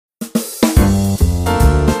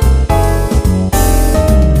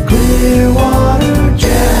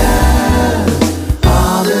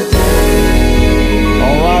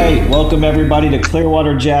Welcome everybody to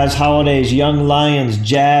Clearwater Jazz Holidays Young Lions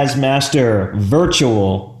Jazz Master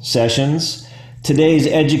virtual sessions. Today's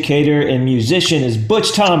educator and musician is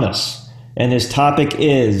Butch Thomas, and his topic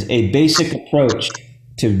is a basic approach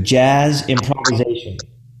to jazz improvisation.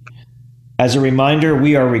 As a reminder,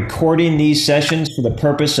 we are recording these sessions for the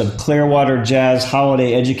purpose of Clearwater Jazz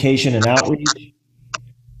Holiday education and outreach.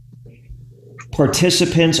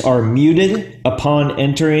 Participants are muted upon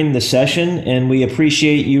entering the session, and we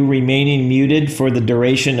appreciate you remaining muted for the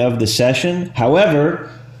duration of the session. However,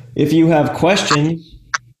 if you have questions,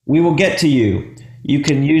 we will get to you. You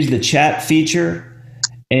can use the chat feature,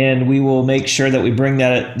 and we will make sure that we bring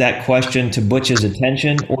that question to Butch's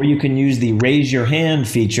attention, or you can use the raise your hand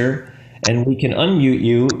feature, and we can unmute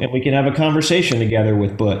you, and we can have a conversation together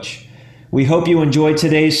with Butch. We hope you enjoyed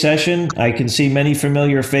today's session. I can see many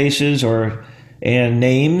familiar faces and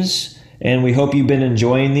names, and we hope you've been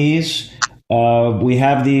enjoying these. We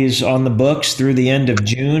have these on the books through the end of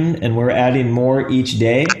June, and we're adding more each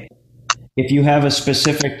day. If you have a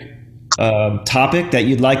specific topic that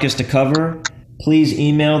you'd like us to cover, please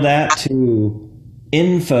email that to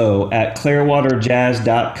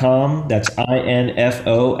info@clearwaterjazz.com. That's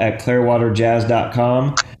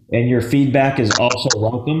info@clearwaterjazz.com, and your feedback is also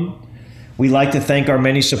welcome. We'd like to thank our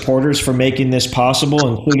many supporters for making this possible,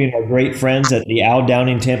 including our great friends at the Al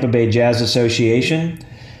Downing Tampa Bay Jazz Association.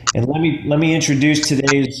 And let me introduce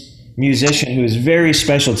today's musician, who is very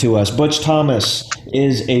special to us. Butch Thomas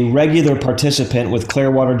is a regular participant with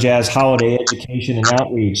Clearwater Jazz Holiday Education and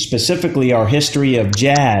Outreach, specifically our History of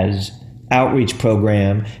Jazz outreach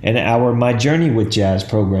program and our My Journey with Jazz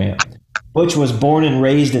program. Butch was born and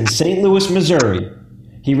raised in St. Louis, Missouri.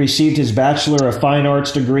 He received his Bachelor of Fine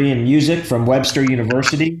Arts degree in music from Webster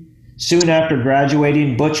University. Soon after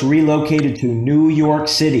graduating, Butch relocated to New York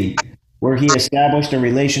City, where he established a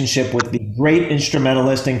relationship with the great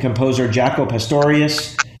instrumentalist and composer Jaco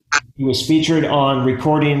Pastorius. He was featured on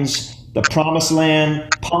recordings The Promised Land,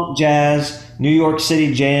 Punk Jazz, New York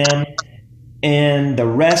City Jam, and the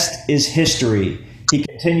rest is history. He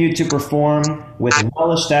continued to perform with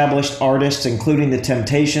well-established artists, including The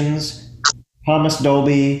Temptations, Thomas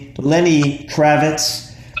Dolby, Lenny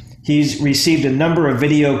Kravitz. He's received a number of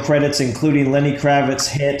video credits, including Lenny Kravitz's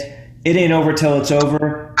hit It Ain't Over Till It's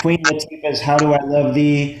Over, Queen Latifah's How Do I Love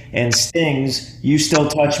Thee, and Sting's You Still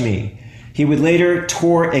Touch Me. He would later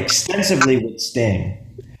tour extensively with Sting,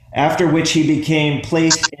 after which he became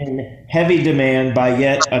placed in heavy demand by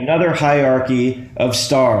yet another hierarchy of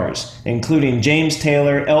stars, including James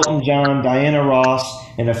Taylor, Elton John, Diana Ross,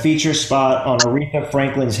 and a feature spot on Aretha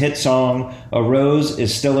Franklin's hit song, A Rose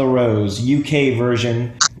is Still a Rose, UK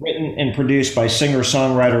version, written and produced by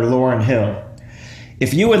singer-songwriter Lauryn Hill.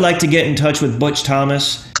 If you would like to get in touch with Butch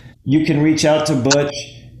Thomas, you can reach out to Butch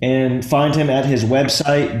and find him at his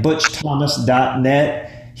website, butchthomas.net.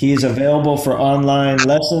 He is available for online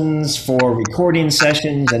lessons, for recording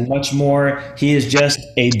sessions, and much more. He is just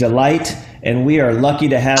a delight, and we are lucky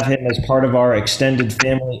to have him as part of our extended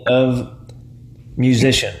family of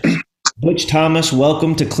musicians. Butch Thomas,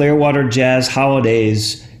 welcome to Clearwater Jazz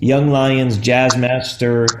Holidays Young Lions Jazz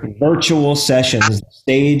Master virtual sessions. The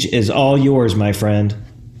stage is all yours, my friend.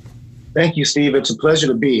 Thank you, Steve. It's a pleasure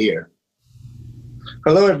to be here.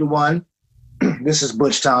 Hello, everyone. This is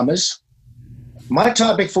Butch Thomas. My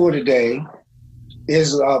topic for today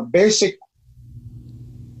is basic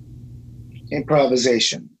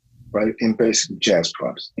improvisation, right? In basic jazz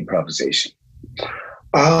improvisation.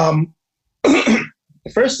 The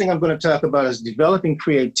first thing I'm going to talk about is developing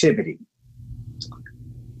creativity.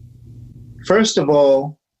 First of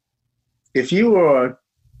all, if you are a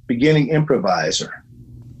beginning improviser,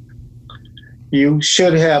 you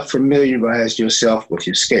should have familiarized yourself with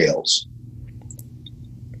your scales.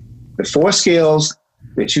 The 4 scales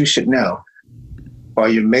that you should know are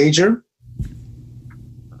your major,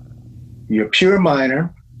 your pure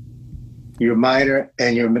minor, and your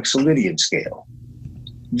mixolydian scale.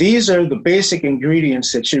 These are the basic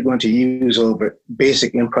ingredients that you're going to use over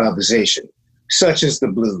basic improvisation, such as the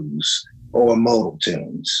blues or modal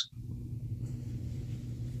tunes.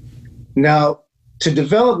 Now, to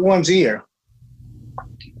develop one's ear,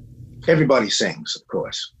 everybody sings, of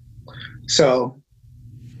course. So,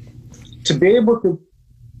 to be able to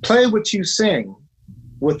play what you sing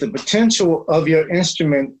with the potential of your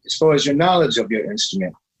instrument, as far as your knowledge of your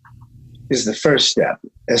instrument, is the first step.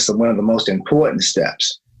 That's one of the most important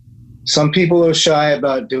steps. Some people are shy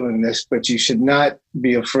about doing this, but you should not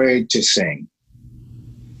be afraid to sing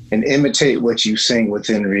and imitate what you sing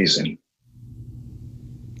within reason.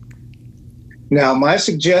 Now, my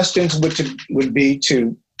suggestions would be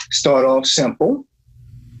to start off simple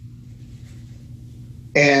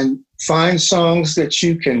and Find songs that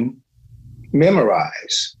you can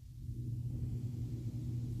memorize,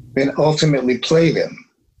 then ultimately play them.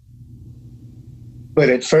 But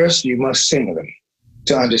at first, you must sing them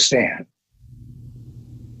to understand.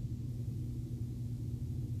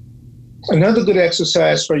 Another good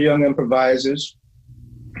exercise for young improvisers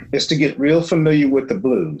is to get real familiar with the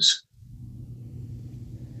blues.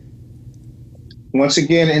 Once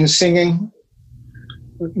again, in singing,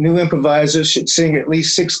 new improvisers should sing at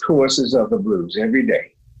least 6 courses of the blues every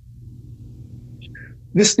day.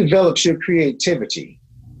 This develops your creativity.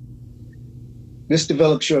 This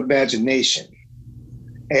develops your imagination.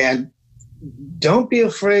 And don't be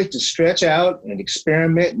afraid to stretch out and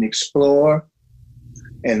experiment and explore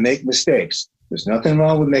and make mistakes. There's nothing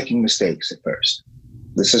wrong with making mistakes at first.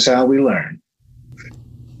 This is how we learn.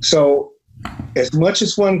 So, as much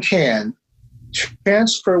as one can,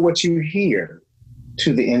 transfer what you hear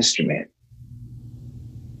to the instrument.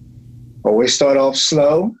 Always start off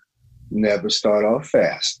slow, never start off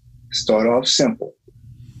fast. Start off simple.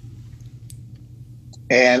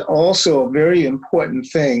 And also, a very important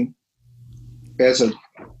thing as a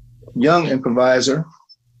young improviser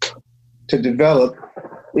to develop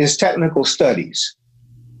is technical studies.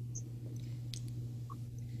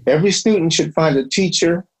 Every student should find a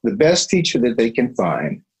teacher, the best teacher that they can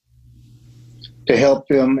find, to help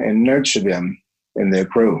them and nurture them in their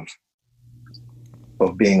growth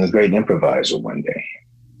of being a great improviser one day.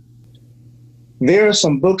 There are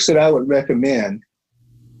some books that I would recommend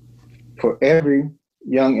for every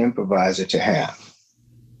young improviser to have.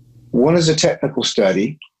 One is a technical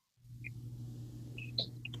study.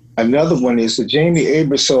 Another one is the Jamie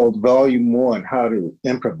Aebersold Volume 1, How to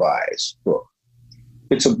Improvise book.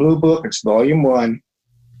 It's a blue book, it's Volume 1.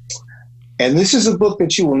 And this is a book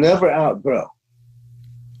that you will never outgrow.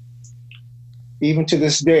 Even to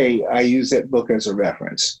this day, I use that book as a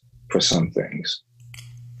reference for some things.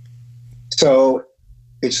 So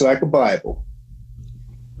it's like a Bible.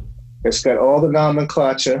 It's got all the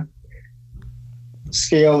nomenclature,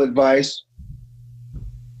 scale advice,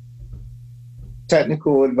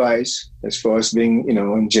 technical advice as far as being,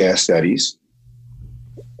 in jazz studies.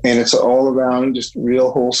 And it's all around just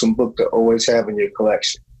real wholesome book to always have in your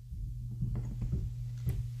collection.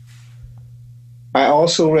 I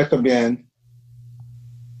also recommend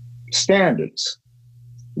standards.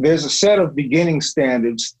 There's a set of beginning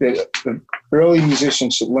standards that the early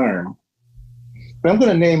musicians should learn. And I'm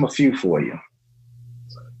going to name a few for you.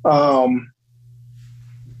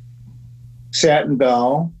 Satin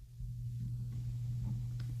Doll,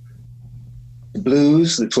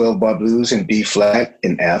 blues, the 12-bar blues in B flat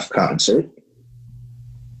in F concert.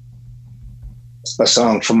 A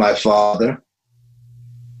Song for My Father,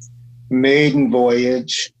 Maiden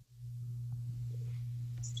Voyage,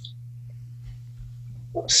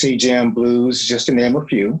 C-Jam Blues, just to name a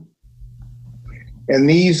few. And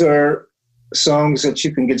these are songs that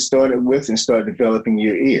you can get started with and start developing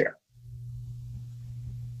your ear.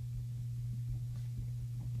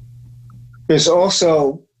 There's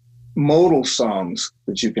also modal songs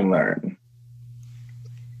that you can learn,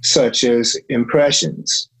 such as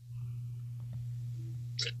impressions.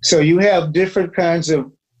 So you have different kinds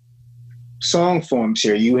of song forms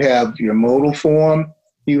here. You have your modal form,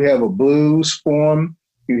 you have a blues form,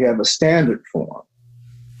 you have a standard form.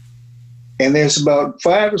 And there's about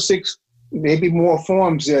 5 or 6, maybe more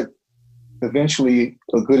forms that eventually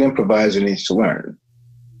a good improviser needs to learn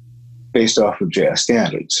based off of jazz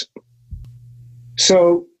standards.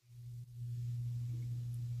 So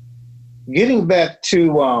getting back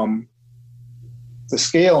to the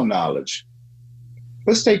scale knowledge,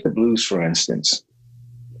 let's take the blues, for instance.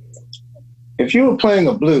 If you were playing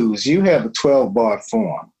a blues, you have a 12-bar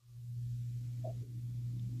form.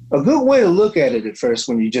 A good way to look at it at first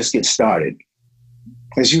when you just get started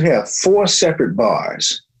is you have 4 separate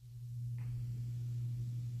bars,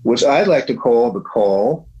 which I'd like to call the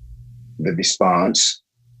call, the response,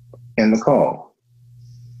 and the call.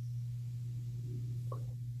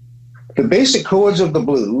 The basic chords of the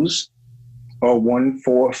blues are 1,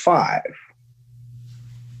 4, 5,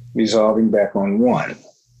 resolving back on 1.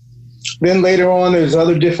 Then later on, there's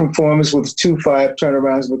other different forms with 2, 5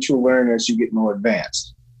 turnarounds, which you'll learn as you get more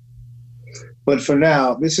advanced. But for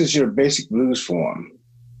now, this is your basic blues form,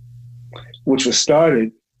 which was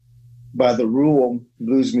started by the rural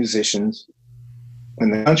blues musicians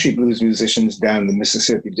and the country blues musicians down the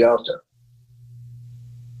Mississippi Delta,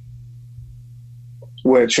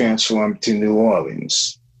 where it transformed to New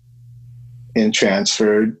Orleans and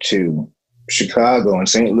transferred to Chicago and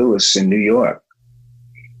St. Louis and New York.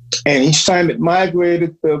 And each time it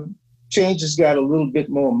migrated, the changes got a little bit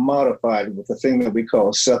more modified with a thing that we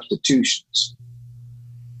call substitutions.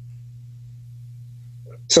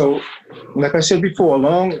 So, like I said before,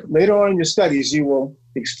 later on in your studies, you will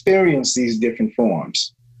experience these different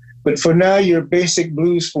forms. But for now, your basic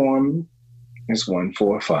blues form is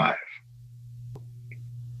 1-4-5.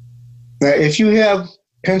 Now, if you have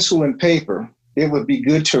pencil and paper, it would be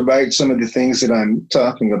good to write some of the things that I'm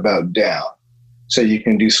talking about down so you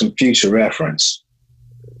can do some future reference.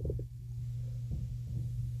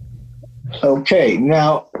 Okay,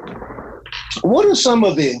 now, what are some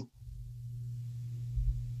of the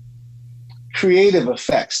creative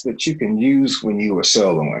effects that you can use when you are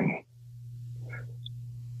soloing?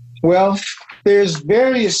 Well, there's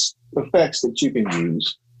various effects that you can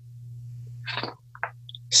use,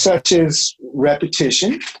 such as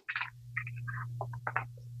repetition,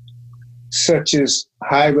 such as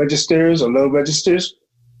high registers or low registers.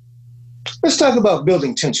 Let's talk about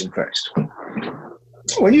building tension first.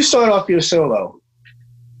 When you start off your solo,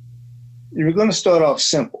 you're going to start off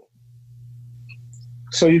simple,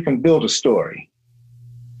 so you can build a story,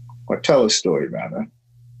 or tell a story rather.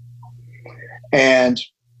 And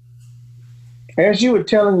as you were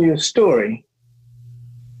telling your story,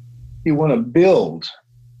 you want to build,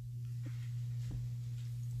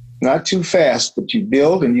 not too fast, but you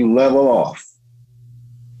build and you level off.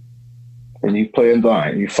 And you play a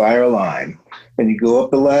line, you fire a line, and you go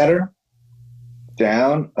up the ladder,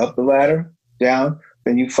 down, up the ladder, down,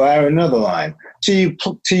 then you fire another line till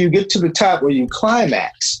you get to the top where you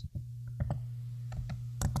climax.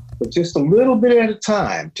 But just a little bit at a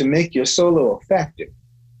time to make your solo effective.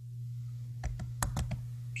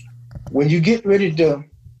 When you get ready to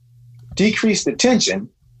decrease the tension,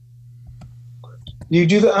 you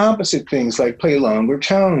do the opposite things, like play longer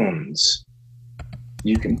tones.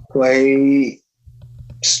 You can play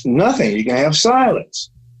nothing. You can have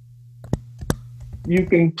silence. You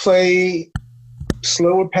can play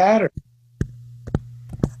slower patterns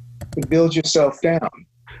to build yourself down.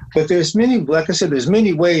 But there's many, like I said, there's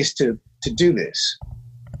many ways to do this.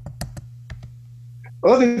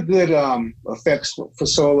 Other good effects for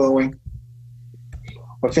soloing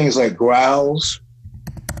are things like growls,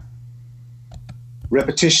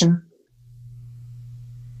 repetition,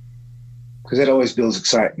 because that always builds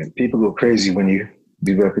excitement. People go crazy when you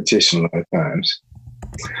do repetition a lot of times.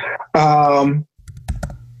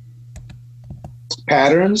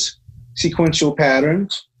 Patterns, sequential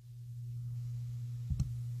patterns,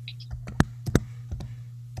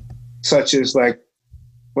 such as, like,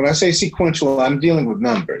 when I say sequential, I'm dealing with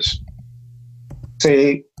numbers.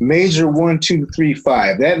 Say major 1, 2, 3,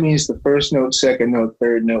 5. That means the first note, second note,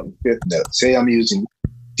 third note, and fifth note. Say I'm using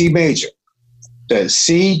C major. That's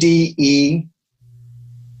C, D, E,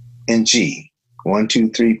 and G. 1, 2,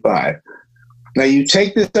 3, 5. Now you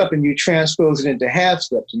take this up and you transpose it into half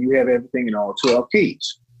steps, and you have everything in all 12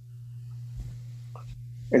 keys.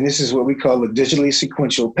 And this is what we call a digitally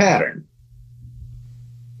sequential pattern.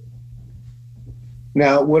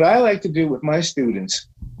 Now, what I like to do with my students,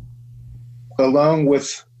 along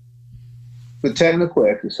with the technical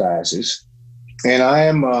exercises, and I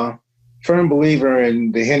am a firm believer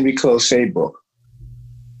in the Henry Closet book,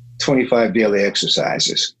 25 Daily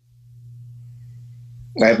Exercises.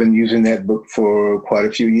 I've been using that book for quite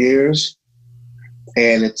a few years,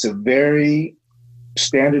 and it's a very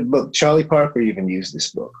standard book. Charlie Parker even used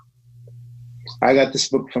this book. I got this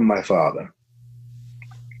book from my father,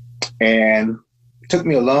 and it took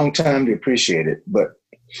me a long time to appreciate it, but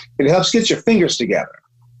it helps get your fingers together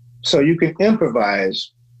so you can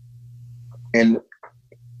improvise and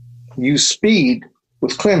use speed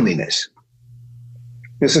with cleanliness.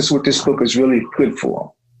 This is what this book is really good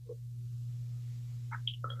for.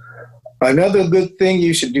 Another good thing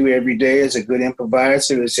you should do every day as a good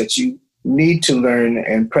improviser is that you need to learn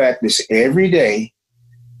and practice every day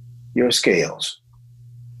your scales.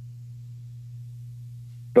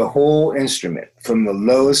 The whole instrument, from the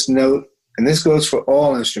lowest note, and this goes for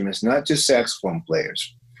all instruments, not just saxophone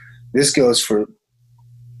players. This goes for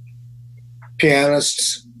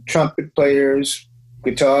pianists, trumpet players,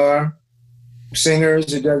 guitar,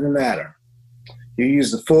 singers, it doesn't matter. You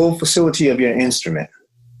use the full facility of your instrument.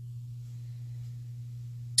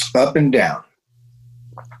 Up and down,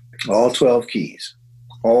 all 12 keys,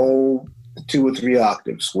 all 2 or 3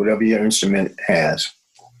 octaves, whatever your instrument has.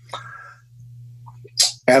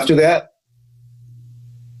 After that,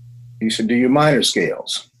 you should do your minor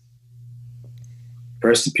scales.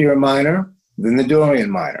 First the pure minor, then the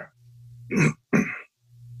Dorian minor.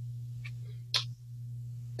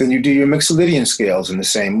 Then you do your Mixolydian scales in the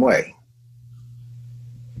same way.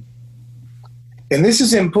 And this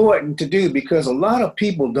is important to do because a lot of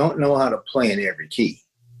people don't know how to play in every key.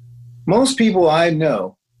 Most people I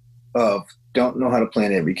know of don't know how to play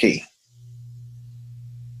in every key.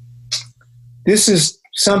 This is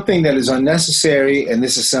something that is unnecessary, and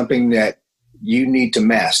this is something that you need to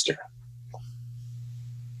master.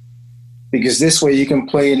 Because this way you can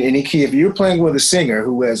play in any key. If you're playing with a singer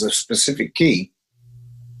who has a specific key,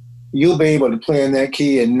 you'll be able to play in that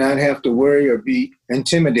key and not have to worry or be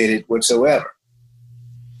intimidated whatsoever.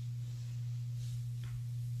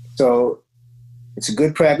 So it's a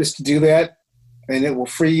good practice to do that, and it will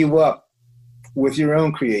free you up with your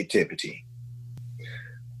own creativity.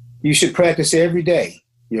 You should practice every day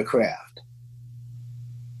your craft.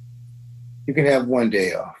 You can have one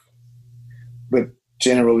day off, but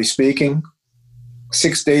generally speaking,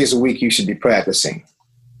 6 days a week you should be practicing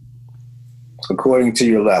according to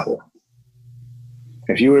your level.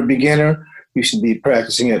 If you're a beginner, you should be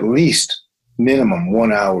practicing at least minimum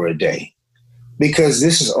 1 hour a day, because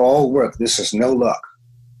this is all work. This is no luck.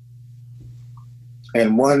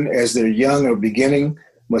 And one, as they're young or beginning,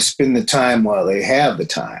 must spend the time while they have the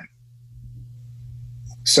time.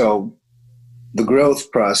 So the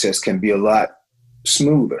growth process can be a lot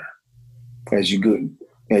smoother as you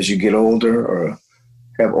get older or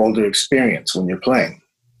have older experience when you're playing.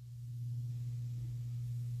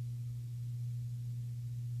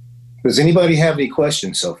 Does anybody have any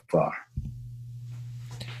questions so far?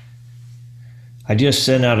 I just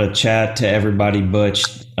sent out a chat to everybody, Butch,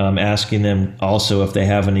 asking them also if they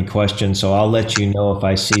have any questions. So I'll let you know if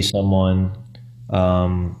I see someone.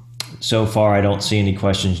 So far, I don't see any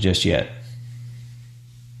questions just yet.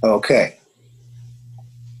 Okay.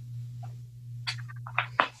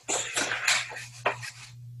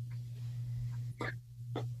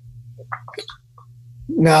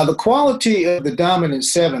 Now, the quality of the dominant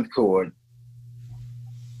seventh chord,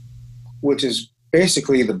 which is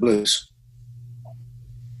basically the blues,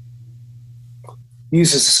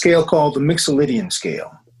 uses a scale called the Mixolydian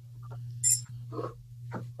scale.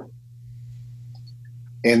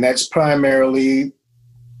 And that's primarily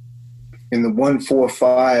in the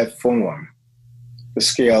 1-4-5 form, the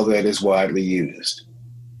scale that is widely used.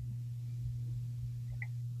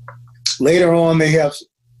 Later on, they have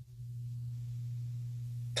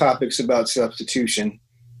topics about substitution,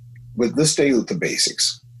 but let's stay with the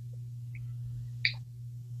basics.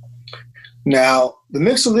 Now, the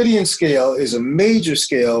Mixolydian scale is a major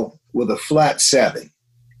scale with a flat 7,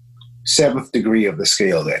 seventh degree of the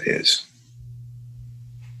scale, that is.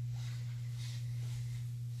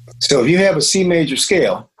 So if you have a C major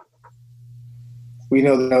scale, we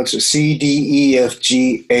know the notes are C, D, E, F,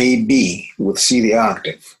 G, A, B, with C the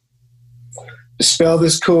octave. To spell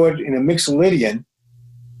this chord in a Mixolydian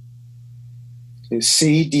is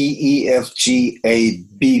C, D, E, F, G, A,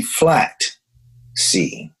 B flat,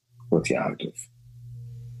 C with the octave.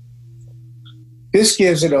 This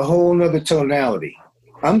gives it a whole nother tonality.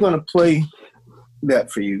 I'm going to play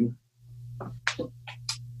that for you.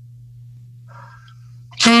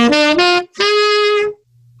 C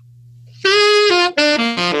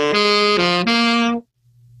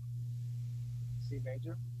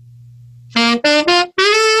major.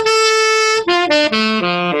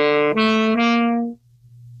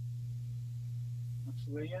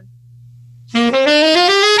 Mixolydian.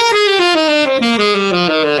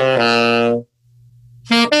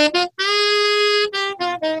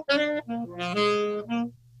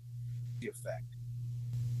 The effect.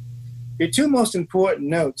 Your two most important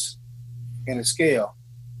notes in a scale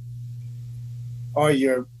are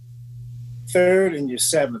your third and your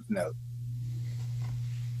seventh note.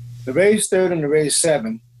 The raised third and the raised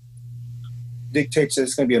seventh dictates that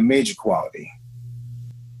it's going to be a major quality.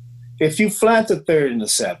 If you flat the third and the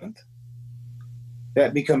seventh,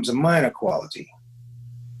 that becomes a minor quality.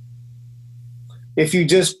 If you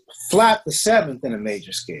just flat the seventh in a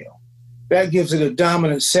major scale, that gives it a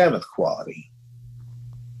dominant seventh quality,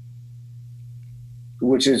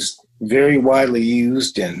 which is very widely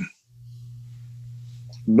used in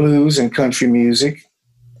blues and country music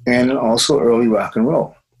and also early rock and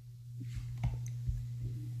roll.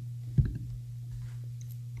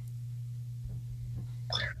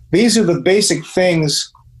 These are the basic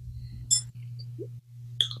things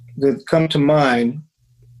that come to mind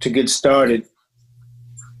to get started,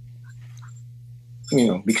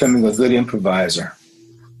 becoming a good improviser.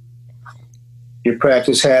 Your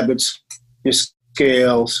practice habits, your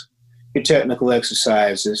scales, your technical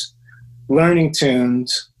exercises, learning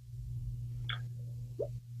tunes,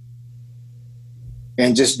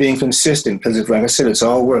 and just being consistent, because like I said, it's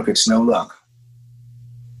all work, it's no luck.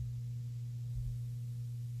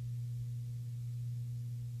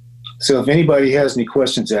 So if anybody has any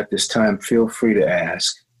questions at this time, feel free to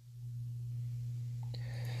ask.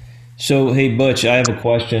 So, hey, Butch, I have a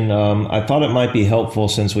question. I thought it might be helpful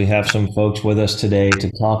since we have some folks with us today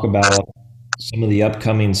to talk about some of the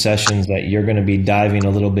upcoming sessions that you're going to be diving a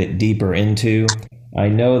little bit deeper into. I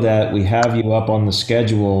know that we have you up on the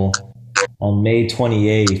schedule on May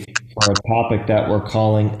 28th for a topic that we're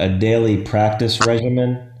calling a daily practice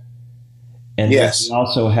regimen. And then we Yes.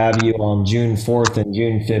 also have you on June 4th and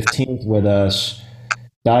June 15th with us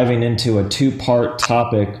diving into a two-part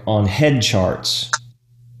topic on head charts.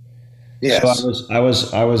 So Yes. I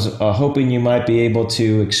was hoping you might be able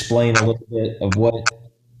to explain a little bit of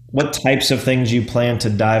what types of things you plan to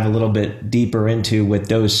dive a little bit deeper into with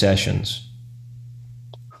those sessions.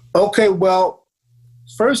 Okay, well,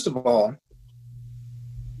 first of all,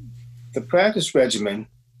 the practice regimen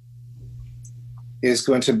is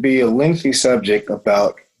going to be a lengthy subject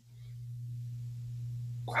about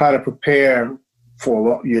how to prepare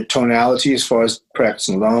for your tonality as far as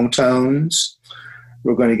practicing long tones.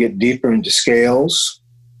 We're going to get deeper into scales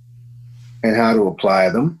and how to apply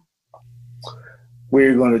them.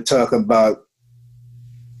 We're going to talk about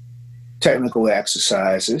technical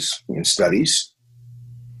exercises and studies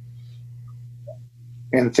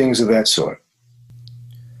and things of that sort.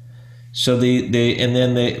 So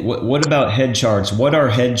what about head charts? What are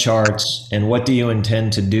head charts, and what do you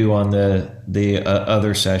intend to do on the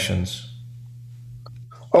other sessions?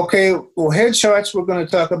 Okay, well, head charts, we're going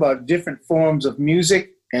to talk about different forms of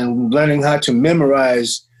music and learning how to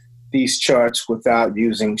memorize these charts without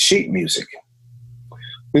using sheet music.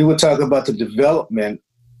 We will talk about the development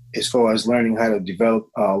as far as learning how to develop,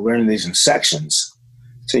 learning these in sections.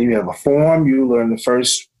 So you have a form, you learn the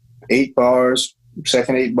first 8 bars,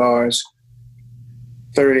 second 8 bars,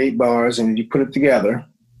 third 8 bars, and you put it together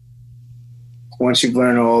once you've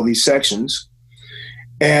learned all these sections.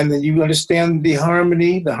 And then you understand the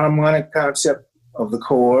harmony, the harmonic concept of the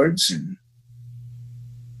chords. And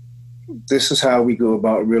this is how we go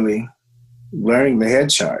about really learning the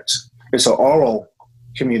head charts. It's an oral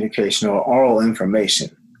communication or oral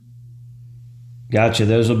information. Gotcha.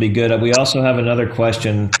 Those will be good. We also have another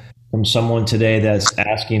question from someone today that's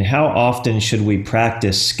asking, how often should we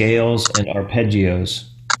practice scales and arpeggios?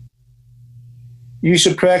 You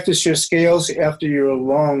should practice your scales after your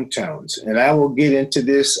long tones. And I will get into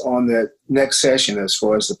this on the next session as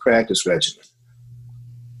far as the practice regimen,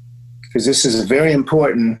 because this is a very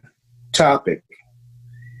important topic.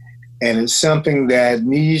 And it's something that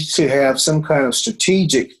needs to have some kind of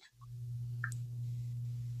strategic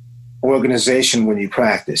organization when you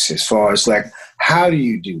practice, as far as like, how do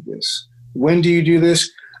you do this? When do you do this?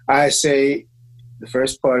 I say the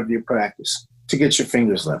first part of your practice, to get your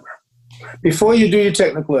fingers limber. Before you do your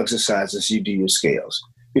technical exercises, you do your scales.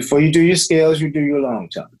 Before you do your scales, you do your long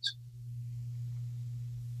tones.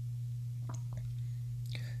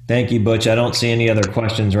 Thank you, Butch. I don't see any other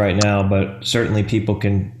questions right now, but certainly people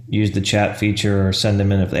can use the chat feature or send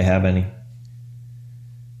them in if they have any.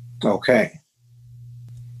 Okay.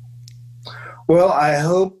 Well, I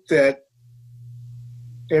hope that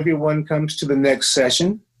everyone comes to the next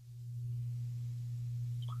session.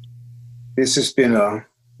 This has been a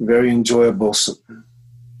very enjoyable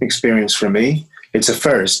experience for me. It's a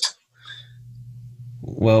first.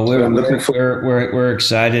 Well, we're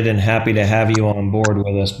excited and happy to have you on board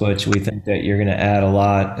with us, Butch. We think that you're going to add a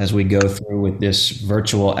lot as we go through with this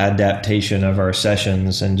virtual adaptation of our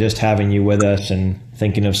sessions, and just having you with us and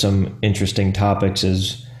thinking of some interesting topics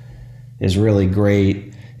is really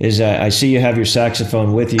great. I see you have your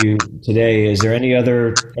saxophone with you today. Is there any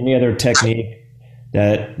other technique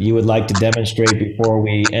that you would like to demonstrate before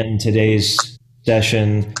we end today's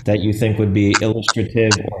session that you think would be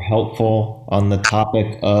illustrative or helpful on the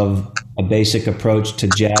topic of a basic approach to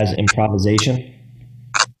jazz improvisation?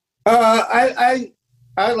 I'd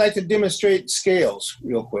like to demonstrate scales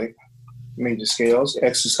real quick. Major scales,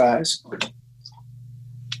 exercise.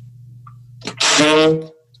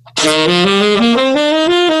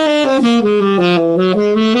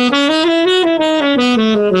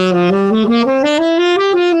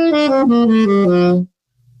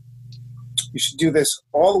 You should do this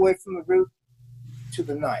all the way from the root to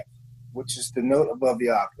the ninth, which is the note above the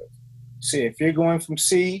octave. See, if you're going from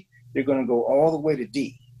C, you're going to go all the way to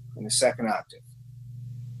D in the second octave.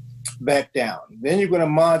 Back down. Then you're going to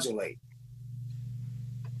modulate.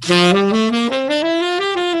 This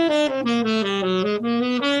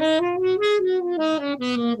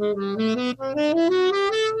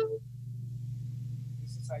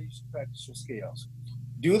is how you should practice your scales.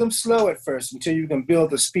 Do them slow at first until you can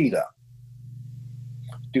build the speed up.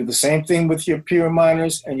 Do the same thing with your pure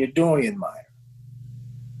minors and your Dorian minor.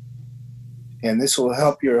 and this will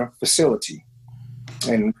help your facility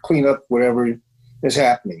and clean up whatever is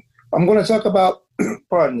happening. I'm going to talk about,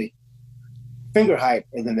 pardon me, finger height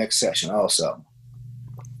in the next session also,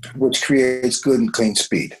 which creates good and clean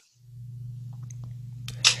speed.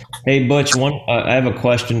 Hey, Butch, I have a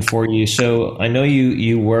question for you. So I know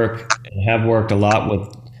you work and have worked a lot with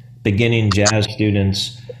beginning jazz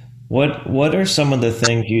students. What are some of the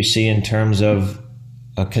things you see in terms of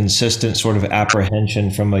a consistent sort of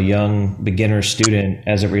apprehension from a young beginner student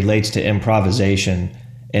as it relates to improvisation?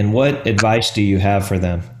 And what advice do you have for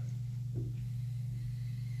them?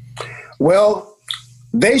 Well,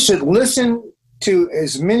 they should listen to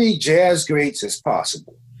as many jazz greats as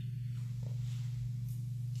possible.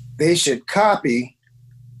 They should copy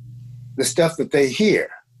the stuff that they hear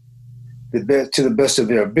to the best of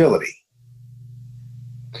their ability.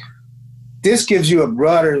 This gives you a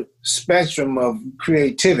broader spectrum of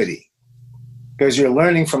creativity because you're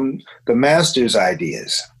learning from the master's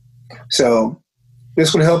ideas. So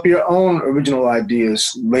this will help your own original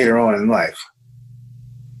ideas later on in life.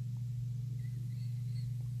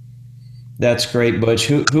 That's great, Butch.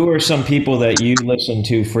 Who are some people that you listen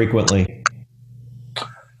to frequently?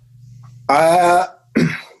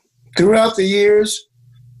 Throughout the years,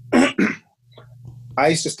 I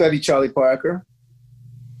used to study Charlie Parker.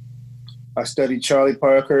 I studied Charlie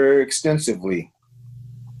Parker extensively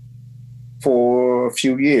for a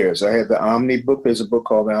few years. I had the Omni book. There's a book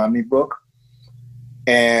called the Omni book.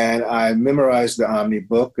 And I memorized the Omni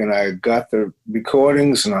book, and I got the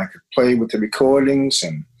recordings, and I could play with the recordings,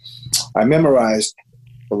 and I memorized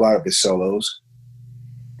a lot of his solos.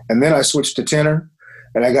 And then I switched to tenor,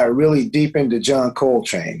 and I got really deep into John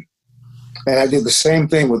Coltrane. And I did the same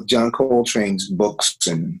thing with John Coltrane's books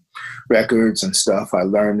and records and stuff. I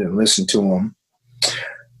learned and listened to them.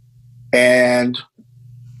 And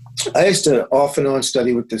I used to off and on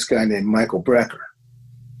study with this guy named Michael Brecker.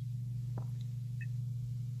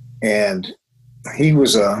 And he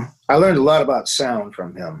was I learned a lot about sound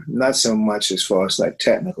from him, not so much as far as like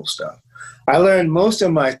technical stuff. I learned most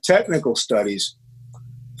of my technical studies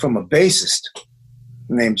from a bassist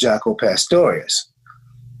named Jaco Pastorius.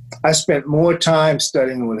 I spent more time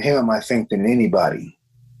studying with him, I think, than anybody.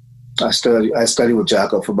 I studied with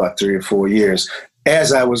Jaco for about 3 or 4 years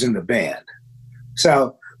as I was in the band.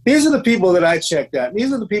 So these are the people that I checked out.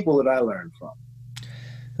 These are the people that I learned from.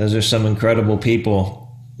 Those are some incredible people.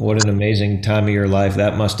 What an amazing time of your life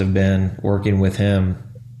that must have been, working with him.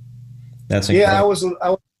 That's incredible.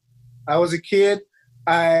 Yeah, I was a kid.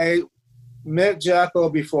 I met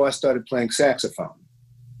Jaco before I started playing saxophone.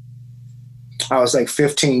 I was like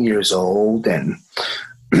 15 years old, and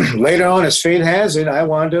later on, as fate has it, I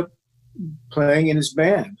wound up playing in his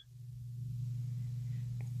band.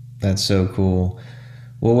 That's so cool.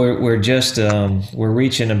 Well, we're just we're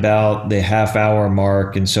reaching about the half-hour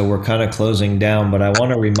mark, and so we're kind of closing down. But I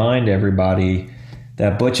want to remind everybody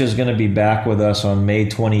that Butch is going to be back with us on May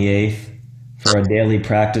 28th for a daily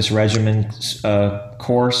practice regimen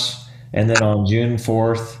course, and then on June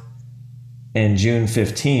 4th and June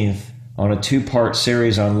 15th on a 2-part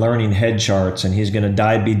series on learning head charts, and he's going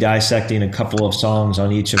to be dissecting a couple of songs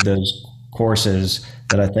on each of those courses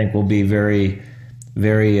that I think will be very,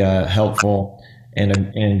 very helpful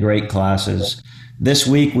and great classes. This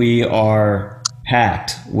week we are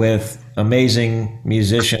packed with amazing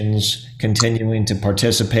musicians continuing to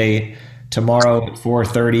participate. Tomorrow at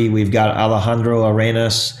 4:30 we've got Alejandro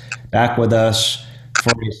Arenas back with us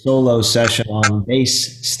for a solo session on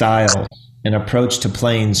bass styles, an approach to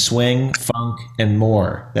playing swing, funk, and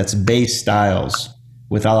more. That's bass styles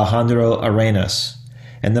with Alejandro Arenas.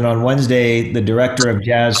 And then on Wednesday, the director of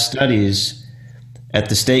jazz studies at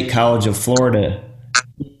the State College of Florida,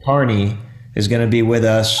 Carney, is going to be with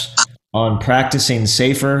us on practicing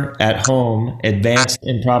safer at home advanced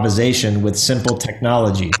improvisation with simple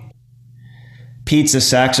technology. Pete's a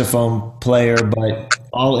saxophone player, but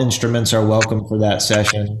all instruments are welcome for that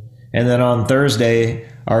session. And then on Thursday,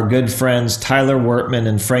 our good friends Tyler Wertman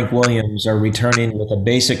and Frank Williams are returning with a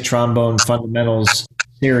basic trombone fundamentals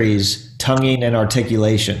series, tonguing and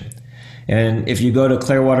articulation. And if you go to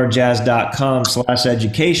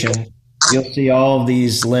clearwaterjazz.com/education, you'll see all of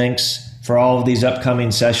these links for all of these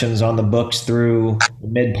upcoming sessions on the books through the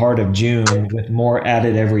mid part of June, with more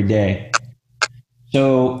added every day.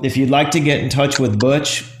 So if you'd like to get in touch with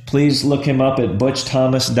Butch, please look him up at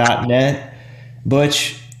butchthomas.net.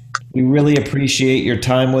 Butch, we really appreciate your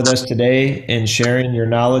time with us today and sharing your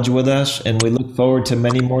knowledge with us, and we look forward to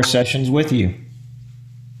many more sessions with you.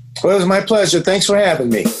 Well, it was my pleasure. Thanks for having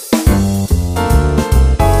me.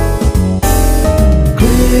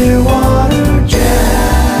 Clearwater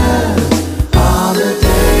Jazz Holiday.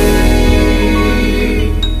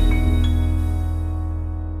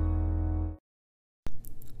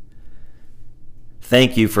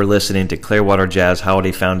 Thank you for listening to Clearwater Jazz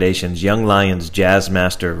Holiday Foundation's Young Lions Jazz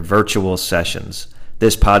Master Virtual Sessions.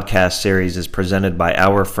 This podcast series is presented by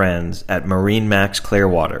our friends at MarineMax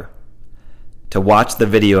Clearwater. To watch the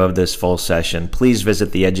video of this full session, please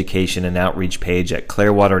visit the Education and Outreach page at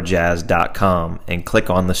clearwaterjazz.com and click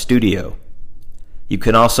on the studio. You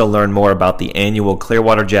can also learn more about the annual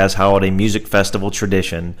Clearwater Jazz Holiday Music Festival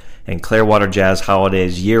tradition and Clearwater Jazz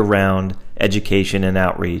Holiday's year-round education and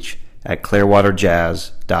outreach at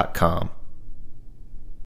clearwaterjazz.com.